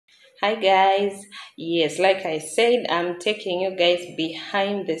Hi guys. Yes, like I said, I'm taking you guys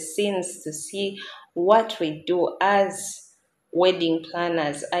behind the scenes to see what we do as wedding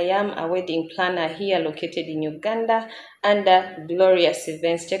planners. I am a wedding planner here located in Uganda under Glorious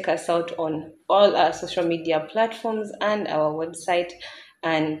Events. Check us out on all our social media platforms and our website.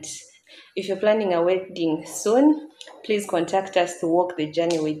 And if you're planning a wedding soon, please contact us to walk the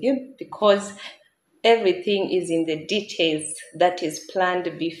journey with you because everything is in the details that is planned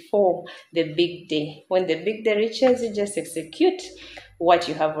before the big day. When the big day reaches, you just execute what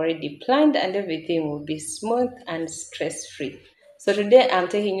you have already planned and everything will be smooth and stress free. So today I'm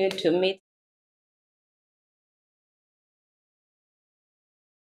taking you to meet.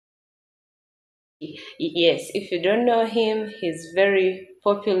 Yes, if you don't know him, he's very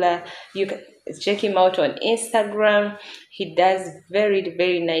popular. You can check him out on Instagram. He does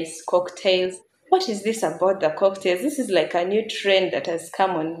very nice cocktails. What is this about the cocktails? This is like a new trend that has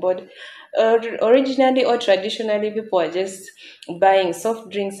come on board. Originally or traditionally, people are just buying soft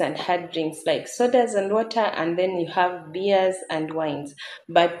drinks and hard drinks like sodas and water, and then you have beers and wines.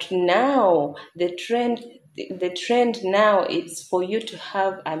 But now the trend now is for you to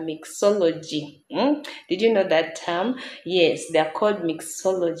have a mixology. Did you know that term? Yes, they're called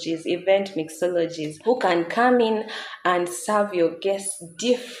mixologies, event mixologies, who can come in and serve your guests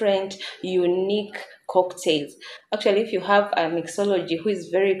different, unique cocktails. Actually, if you have a mixology who is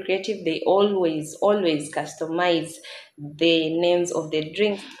very creative, they always customize the names of the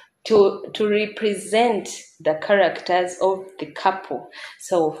drinks to represent the characters of the couple.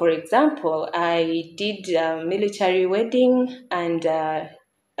 So, for example, I did a military wedding and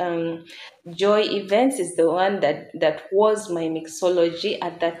Joy Events is the one that was my mixology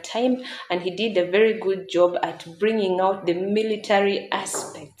at that time, and he did a very good job at bringing out the military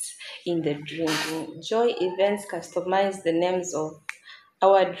aspects in the drink. Joy Events customized the names of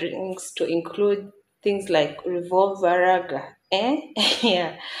our drinks to include things like revolver raga,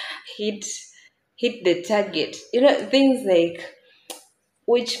 yeah, hit hit the target. Things like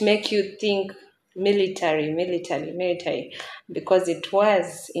which make you think military, because it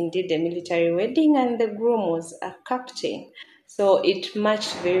was indeed a military wedding and the groom was a captain. So it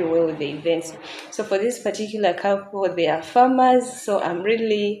matched very well with the events. So for this particular couple, they are farmers. So I'm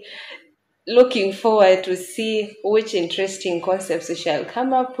really looking forward to see which interesting concepts we shall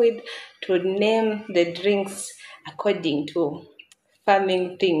come up with to name the drinks according to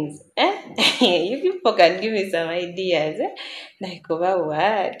farming things. You people can give me some ideas. Like about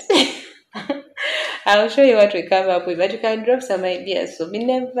what? I'll show you what we come up with, but you can drop some ideas. So we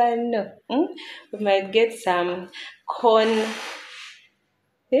never know. We might get some corn.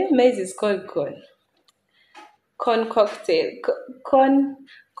 Yeah, maize is called corn. Corn cocktail. Corn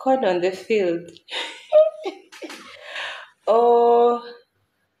on the field. Oh,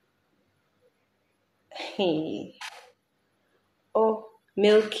 oh,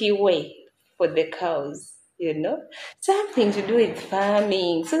 Milky Way for the cows. Something to do with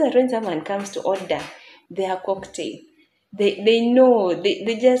farming, so that when someone comes to order their cocktail, they know,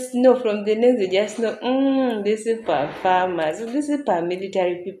 they just know from the names, they just know, this is for farmers, this is for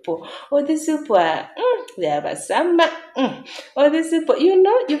military people, or this is for, they have a samba, or this is for, you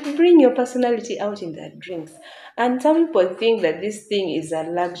bring your personality out in their drinks. And some people think that this thing is a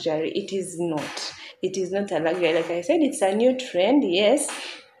luxury. It is not. It is not a luxury. Like I said, it's a new trend, yes.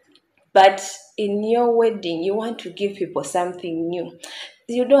 But in your wedding, you want to give people something new.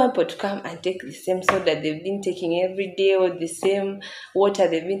 You don't want people to come and take the same soda they've been taking every day or the same water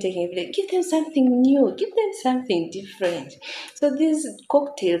they've been taking every day. Give them something new. Give them something different. So these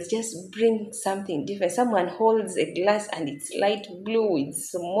cocktails just bring something different. Someone holds a glass and it's light blue with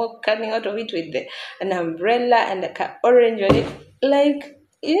smoke coming out of it with an umbrella and a orange on it. Like,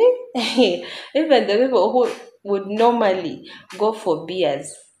 even the people who would normally go for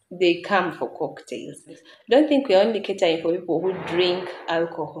beers, they come for cocktails. Don't think we're only catering for people who drink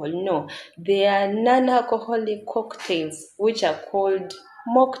alcohol. No, there are non-alcoholic cocktails which are called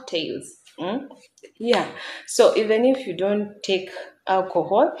mocktails. Yeah, so even if you don't take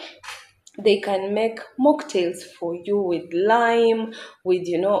alcohol, they can make mocktails for you with lime, with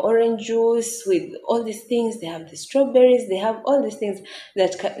orange juice, with all these things. They have the strawberries, they have all these things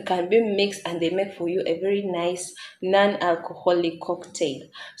that can be mixed, and they make for you a very nice non-alcoholic cocktail.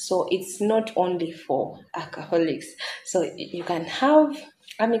 So it's not only for alcoholics. So you can have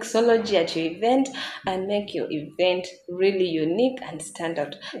a mixology at your event and make your event really unique and stand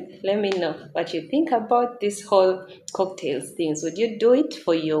out. Let me know what you think about this whole cocktails things. Would you do it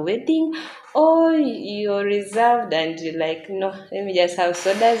for your wedding, or you're reserved and you're like, no, let me just have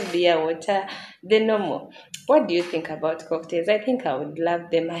sodas, beer, water, the normal? What do you think about cocktails? I think I would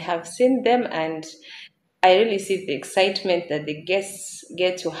love them. I have seen them, and I really see the excitement that the guests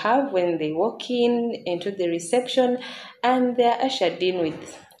get to have when they walk in into the reception and they're ushered in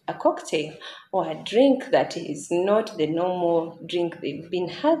with a cocktail or a drink that is not the normal drink they've been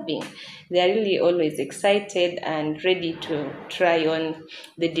having. They're really always excited and ready to try on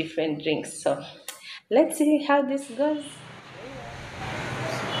the different drinks. So let's see how this goes.